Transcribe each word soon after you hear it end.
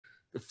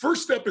The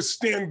first step is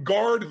stand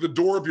guard at the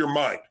door of your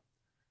mind.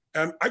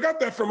 And I got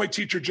that from my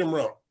teacher, Jim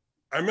Rohn.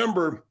 I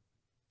remember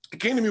he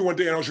came to me one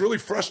day and I was really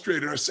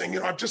frustrated. I was saying,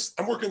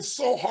 I'm working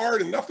so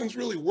hard and nothing's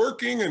really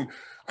working and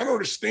I don't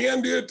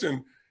understand it.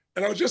 And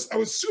I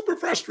was super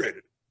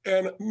frustrated.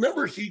 And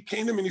remember, he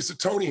came to me and he said,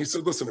 Tony, he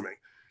said, listen to me.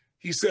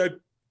 He said,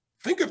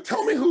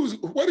 tell me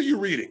what are you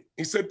reading?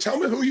 He said, tell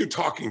me who you're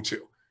talking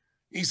to.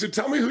 He said,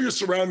 tell me who you're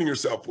surrounding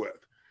yourself with.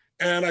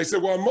 And I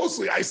said, well, I'm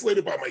mostly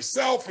isolated by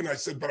myself. And I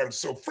said, but I'm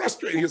so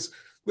frustrated. He goes,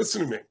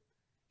 listen to me.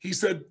 He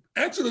said,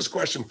 answer this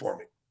question for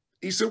me.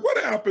 He said,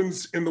 what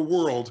happens in the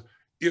world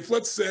if,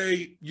 let's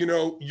say,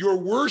 your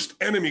worst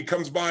enemy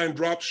comes by and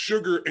drops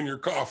sugar in your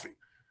coffee?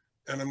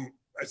 And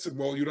I said,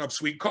 well, you'd have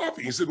sweet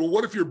coffee. He said, well,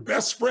 what if your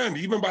best friend,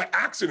 even by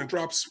accident,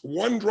 drops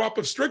one drop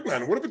of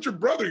strychnine? What if it's your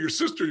brother, your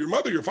sister, your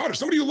mother, your father,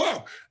 somebody you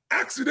love,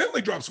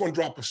 accidentally drops one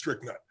drop of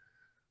strychnine?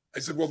 I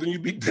said, well, then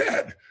you'd be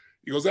dead.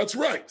 He goes, that's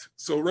right.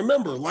 So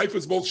remember, life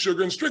is both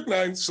sugar and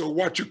strychnine, so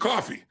watch your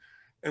coffee.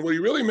 And what he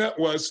really meant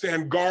was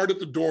stand guard at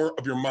the door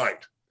of your mind.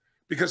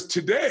 Because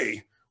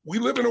today, we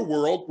live in a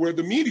world where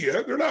the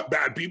media, they're not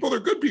bad people, they're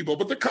good people,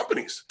 but they're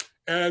companies.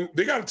 And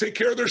they got to take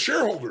care of their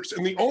shareholders.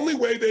 And the only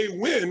way they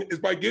win is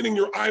by getting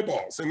your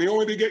eyeballs. And the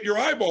only way they get your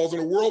eyeballs in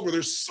a world where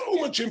there's so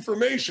much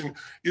information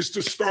is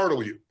to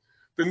startle you.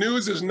 The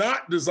news is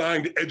not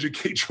designed to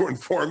educate you or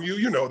inform you.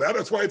 You know that.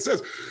 That's why it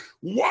says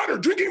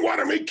drinking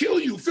water may kill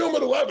you, film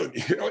at 11,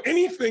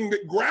 anything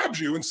that grabs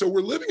you. And so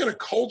we're living in a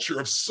culture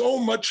of so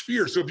much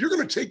fear. So if you're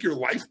going to take your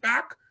life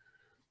back,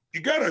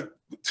 you got to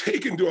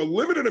take into a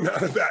limited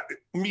amount of that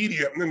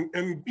media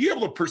and be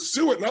able to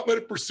pursue it, not let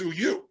it pursue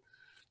you.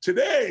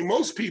 Today,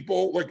 most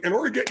people, in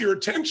order to get your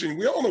attention,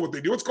 we all know what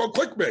they do. It's called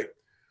clickbait.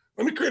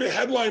 Let me create a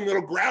headline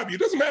that'll grab you.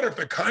 It doesn't matter if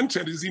the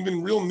content is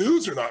even real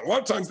news or not. A lot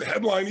of times the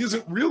headline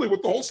isn't really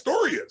what the whole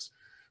story is,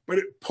 but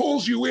it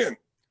pulls you in.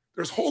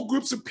 There's whole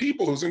groups of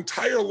people whose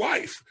entire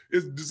life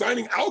is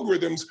designing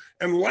algorithms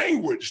and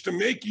language to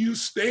make you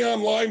stay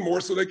online more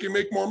so they can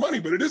make more money,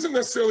 but it isn't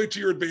necessarily to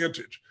your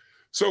advantage.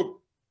 So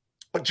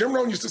what Jim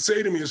Rohn used to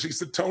say to me is, he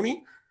said,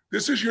 Tony,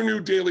 this is your new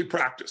daily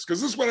practice.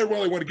 Because this is what I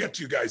really want to get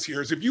to you guys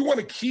here is if you want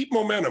to keep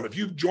momentum, if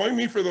you've joined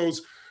me for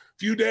those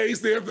few days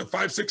there, the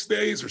 5, 6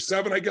 days or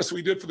 7, I guess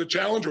we did for the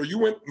challenge, or you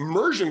went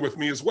immersion with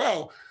me as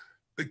well,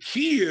 the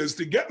key is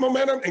to get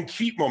momentum and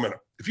keep momentum.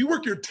 If you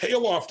work your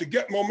tail off to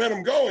get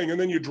momentum going and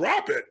then you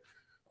drop it,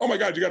 oh my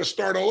God, you got to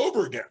start all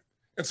over again.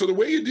 And so the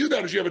way you do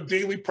that is you have a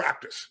daily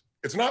practice.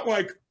 It's not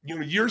like,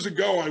 years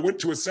ago, I went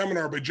to a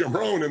seminar by Jim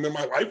Rohn and then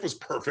my life was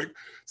perfect.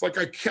 It's like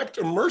I kept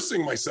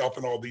immersing myself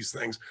in all these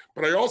things,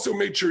 but I also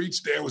made sure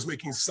each day I was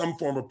making some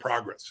form of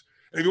progress.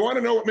 And if you want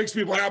to know what makes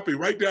people happy,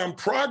 write down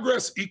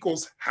progress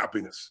equals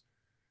happiness.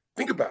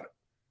 Think about it.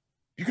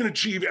 You can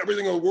achieve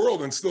everything in the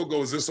world and still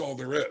go, is this all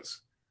there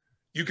is?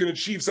 You can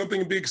achieve something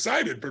and be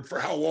excited, but for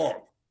how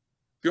long?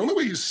 The only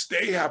way you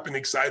stay happy and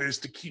excited is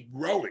to keep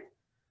growing.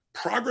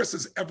 Progress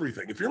is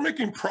everything. If you're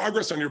making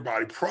progress on your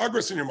body,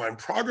 progress in your mind,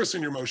 progress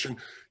in your emotion,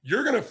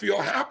 you're going to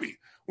feel happy.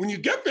 When you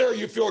get there,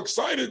 you feel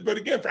excited, but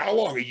again, for how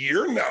long? A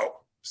year? No.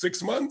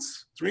 6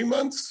 months, 3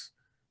 months,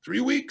 3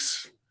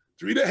 weeks,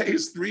 3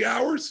 days, 3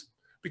 hours?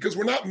 Because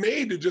we're not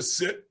made to just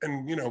sit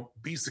and,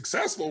 be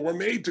successful. We're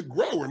made to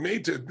grow. We're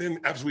made to then,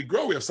 as we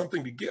grow, we have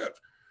something to give.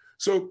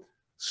 So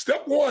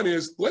step one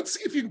is, let's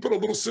see if you can put a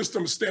little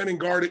system of standing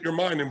guard at your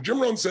mind. And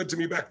Jim Rohn said to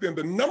me back then,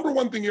 the number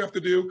one thing you have to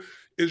do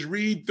is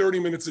read 30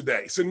 minutes a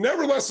day. So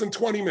never less than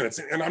 20 minutes.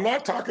 And I'm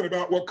not talking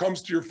about what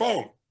comes to your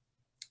phone.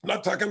 I'm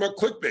not talking about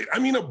clickbait. I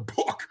mean a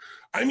book.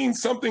 I mean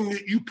something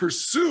that you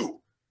pursue.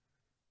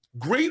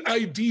 Great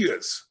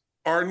ideas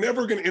are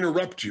never going to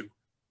interrupt you.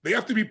 They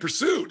have to be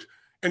pursued.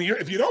 And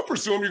if you don't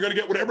pursue them, you're going to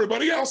get what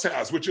everybody else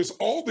has, which is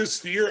all this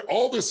fear,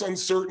 all this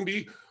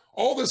uncertainty,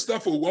 all this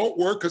stuff that won't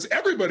work, because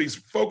everybody's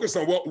focused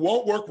on what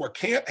won't work, what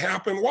can't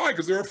happen. Why?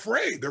 Because they're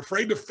afraid. They're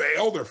afraid to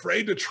fail. They're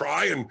afraid to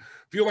try and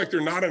feel like they're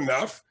not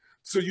enough.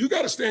 So you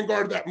got to stand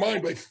guard of that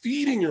mind by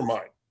feeding your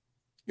mind.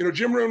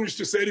 Jim Rohn used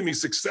to say to me,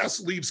 success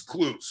leaves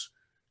clues.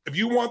 If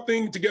you want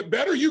things to get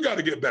better, you got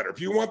to get better.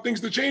 If you want things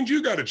to change,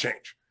 you got to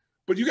change.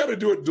 But you got to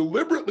do it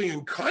deliberately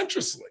and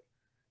consciously.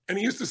 And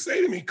he used to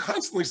say to me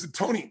constantly, he said,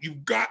 Tony,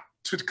 you've got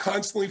to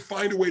constantly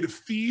find a way to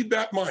feed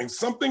that mind,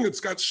 something that's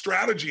got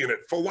strategy in it,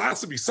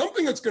 philosophy,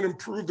 something that's going to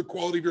improve the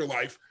quality of your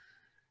life.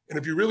 And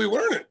if you really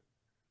learn it,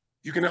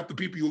 you can help the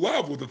people you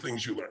love with the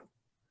things you learn.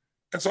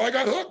 And so I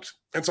got hooked.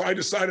 And so I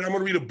decided I'm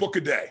going to read a book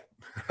a day.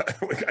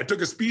 I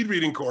took a speed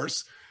reading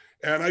course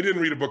and I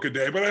didn't read a book a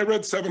day, but I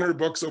read 700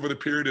 books over the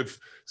period of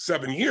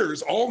 7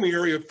 years, all in the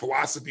area of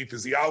philosophy,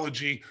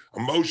 physiology,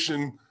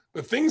 emotion,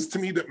 the things to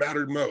me that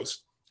mattered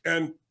most.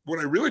 And what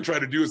I really try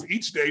to do is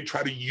each day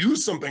try to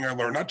use something I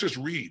learned, not just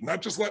read,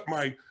 not just let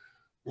my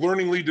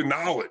learning lead to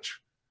knowledge.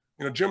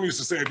 Jim used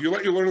to say, if you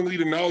let your learning lead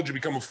to knowledge, you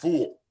become a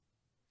fool.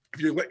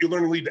 If you let your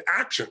learning lead to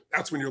action,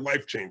 that's when your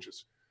life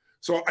changes.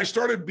 So I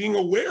started being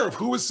aware of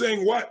who was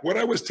saying what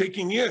I was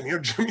taking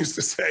in. Jim used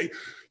to say,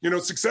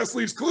 success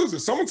leaves clues.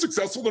 If someone's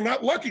successful, they're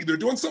not lucky. They're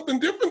doing something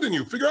different than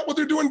you. Figure out what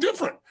they're doing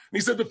different. And he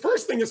said, the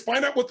first thing is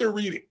find out what they're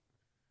reading.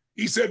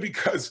 He said,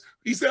 because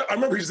he said, I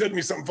remember he said to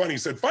me something funny. He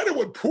said, find out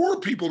what poor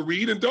people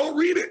read and don't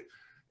read it.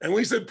 And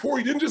when he said poor,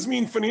 he didn't just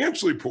mean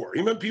financially poor.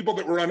 He meant people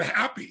that were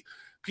unhappy,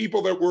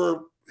 people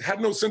that had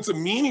no sense of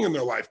meaning in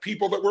their life,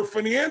 people that were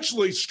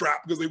financially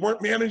strapped because they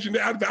weren't managing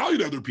to add value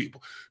to other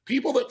people,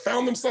 people that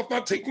found themselves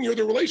not taking care of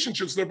their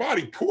relationships, their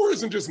body. Poor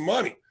isn't just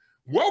money.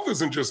 Wealth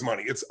isn't just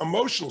money. It's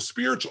emotional,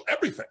 spiritual,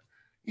 everything.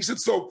 He said,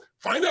 so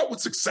find out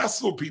what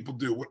successful people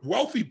do, what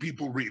wealthy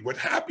people read, what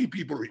happy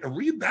people read, and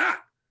read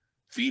that.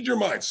 Feed your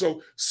mind.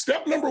 So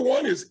step number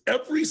one is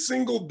every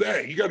single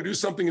day, you got to do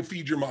something and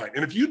feed your mind.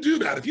 And if you do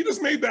that, if you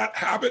just made that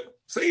habit,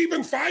 say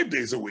even 5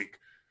 days a week,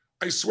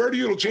 I swear to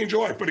you, it'll change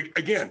your life. But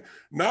again,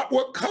 not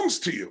what comes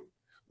to you,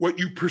 what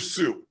you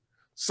pursue.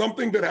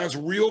 Something that has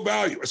real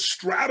value, a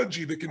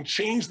strategy that can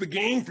change the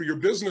game for your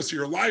business or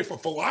your life, a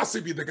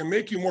philosophy that can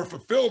make you more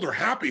fulfilled or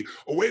happy,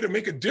 a way to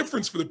make a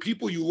difference for the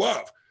people you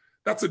love.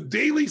 That's a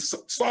daily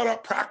sought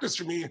out practice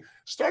for me.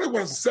 Started when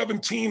I was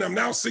 17, I'm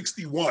now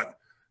 61.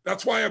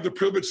 That's why I have the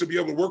privilege to be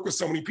able to work with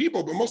so many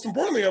people. But most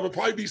importantly, I've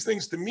applied these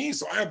things to me,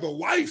 so I have the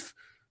life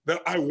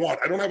that I want.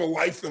 I don't have a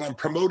life that I'm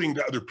promoting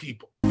to other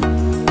people.